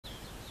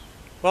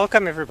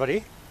Welcome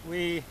everybody.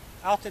 We're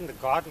out in the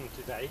garden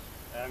today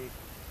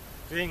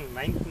doing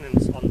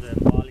maintenance on the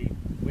Imbali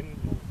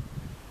windmill.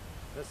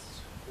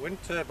 This wind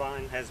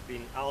turbine has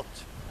been out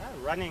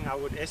running, I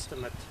would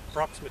estimate,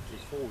 approximately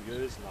 4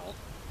 years now.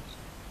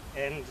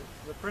 And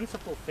the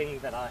principal thing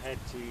that I had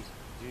to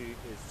do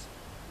is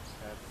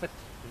fit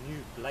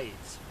new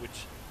blades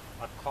which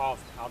are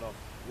carved out of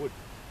wood.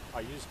 I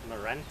used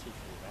Meranti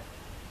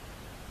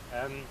for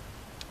that.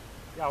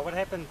 Yeah, what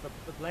happened,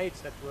 the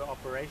blades that were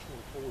operational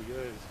 4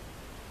 years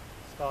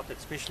started,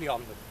 especially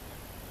on the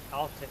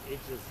outer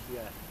edges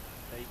here,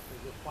 they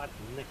were quite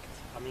nicked.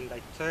 I mean,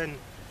 they turn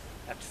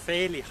at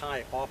fairly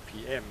high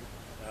RPM.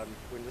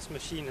 When this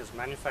machine is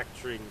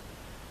manufacturing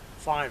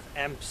 5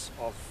 amps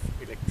of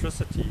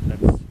electricity,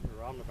 that's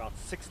around about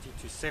 60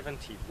 to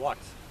 70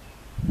 watts,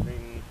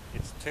 then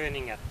it's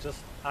turning at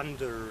just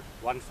under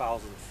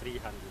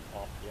 1,300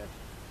 RPM.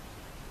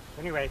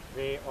 Anyway,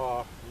 there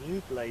are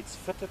new blades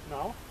fitted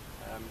now.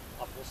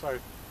 I've also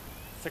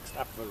fixed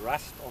up the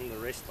rust on the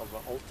rest of the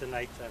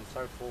alternator and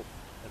so forth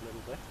a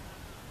little bit.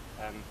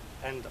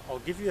 And I'll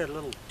give you a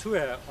little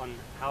tour on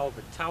how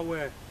the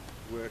tower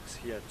works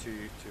here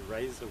to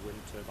raise the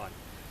wind turbine.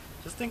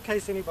 Just in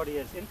case anybody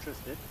is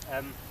interested,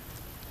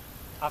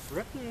 I've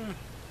written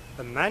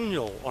a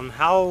manual on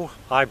how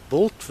I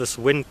built this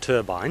wind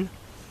turbine.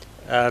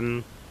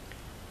 And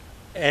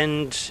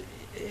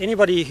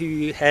anybody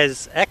who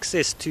has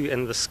access to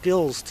and the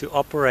skills to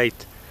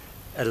operate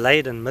a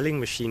lathe and milling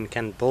machine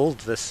can build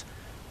this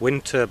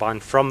wind turbine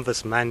from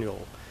this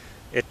manual.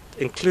 It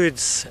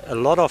includes a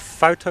lot of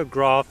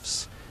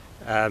photographs,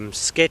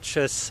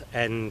 sketches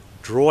and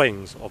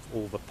drawings of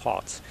all the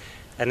parts.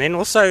 And then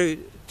also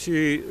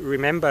to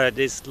remember,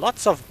 there's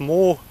lots of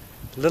more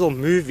little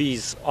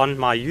movies on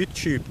my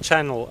YouTube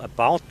channel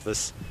about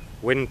this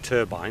wind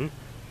turbine.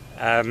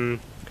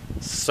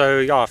 So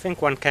yeah, I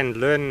think one can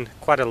learn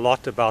quite a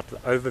lot about the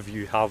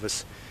overview how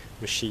this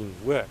machine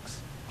works.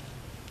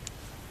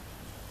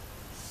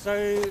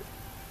 So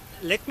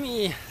let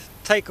me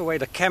take away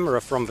the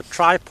camera from the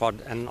tripod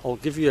and I'll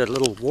give you a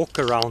little walk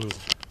around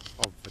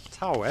of the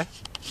tower.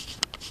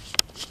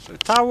 The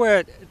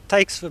tower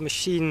takes the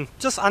machine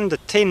just under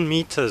 10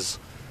 meters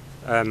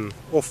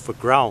off the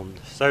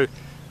ground. So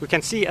we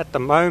can see at the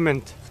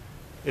moment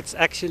it's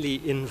actually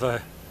in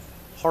the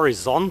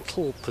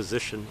horizontal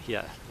position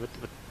here.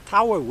 The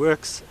tower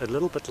works a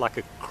little bit like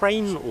a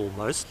crane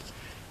almost.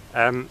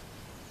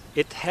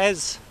 It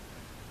has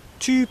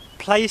 2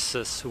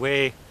 places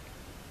where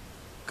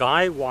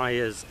guy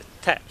wires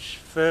attach.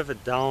 Further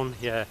down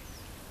here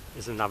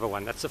is another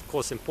one. That's of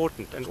course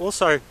important. And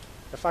also,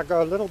 if I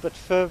go a little bit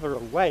further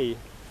away,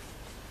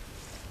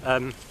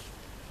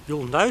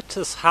 you'll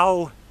notice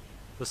how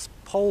this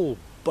pole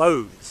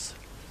bows,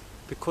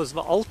 because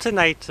the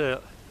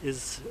alternator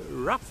is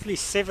roughly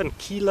 7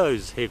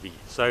 kilos heavy,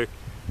 so it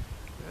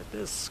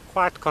is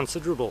quite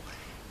considerable.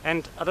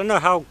 And I don't know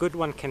how good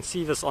one can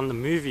see this on the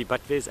movie,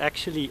 but there's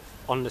actually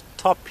on the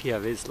top here,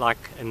 there's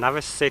like another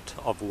set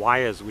of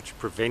wires which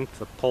prevent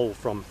the pole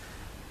from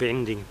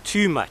bending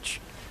too much.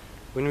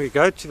 When we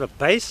go to the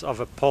base of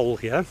a pole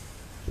here,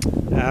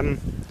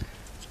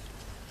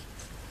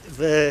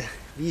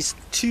 these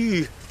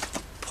 2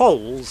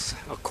 poles,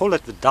 I'll call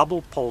it the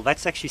double pole,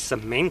 that's actually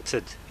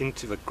cemented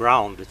into the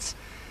ground. It's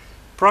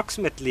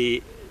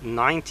approximately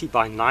 90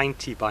 by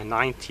 90 by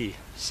 90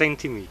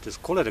 centimeters,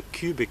 call it a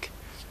cubic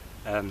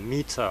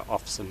meter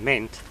of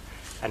cement.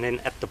 And then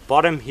at the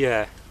bottom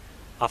here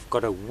I've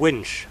got a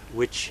winch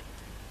which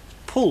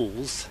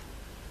pulls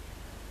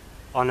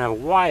on a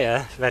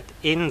wire that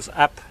ends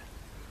up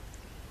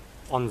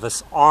on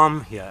this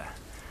arm here,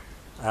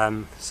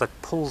 so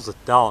it pulls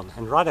it down,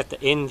 and right at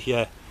the end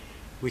here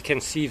we can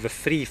see the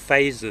 3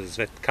 phases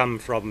that come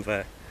from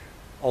the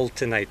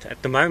alternator.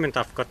 At the moment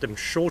I've got them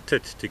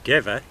shorted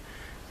together,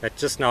 but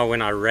just now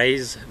when I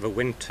raise the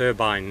wind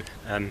turbine,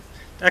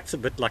 acts a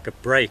bit like a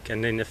brake,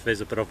 and then if there's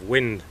a bit of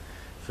wind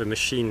the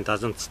machine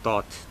doesn't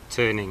start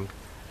turning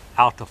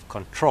out of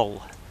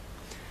control.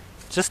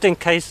 Just in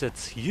case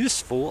it's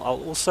useful,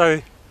 I'll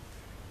also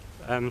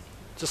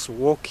just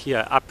walk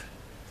here up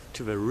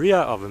to the rear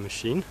of the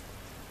machine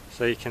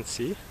so you can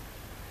see.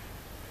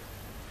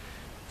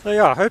 So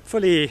yeah,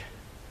 hopefully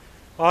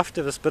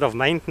after this bit of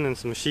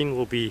maintenance the machine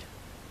will be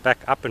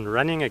back up and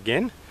running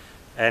again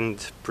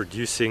and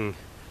producing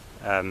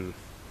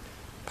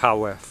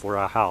power for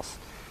our house.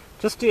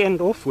 Just to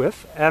end off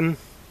with,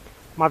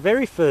 my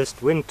very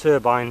first wind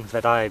turbine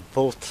that I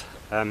built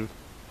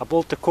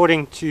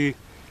according to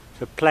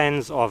the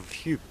plans of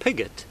Hugh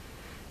Piggott.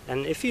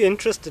 And if you're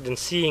interested in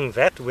seeing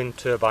that wind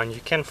turbine,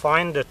 you can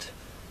find it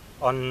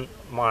on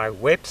my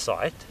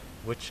website,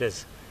 which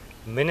is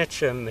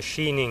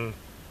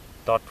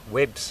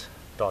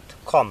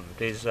miniaturemachining.webs.com.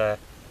 There's a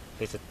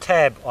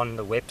tab on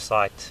the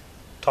website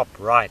top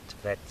right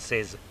that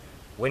says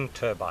wind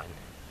turbine.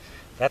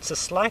 That's a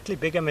slightly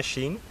bigger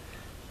machine.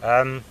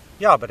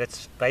 Yeah, but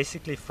it's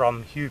basically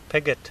from Hugh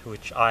Piggott,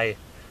 which I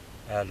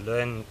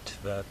learned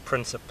the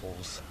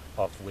principles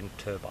of wind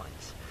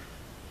turbines.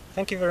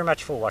 Thank you very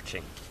much for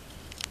watching.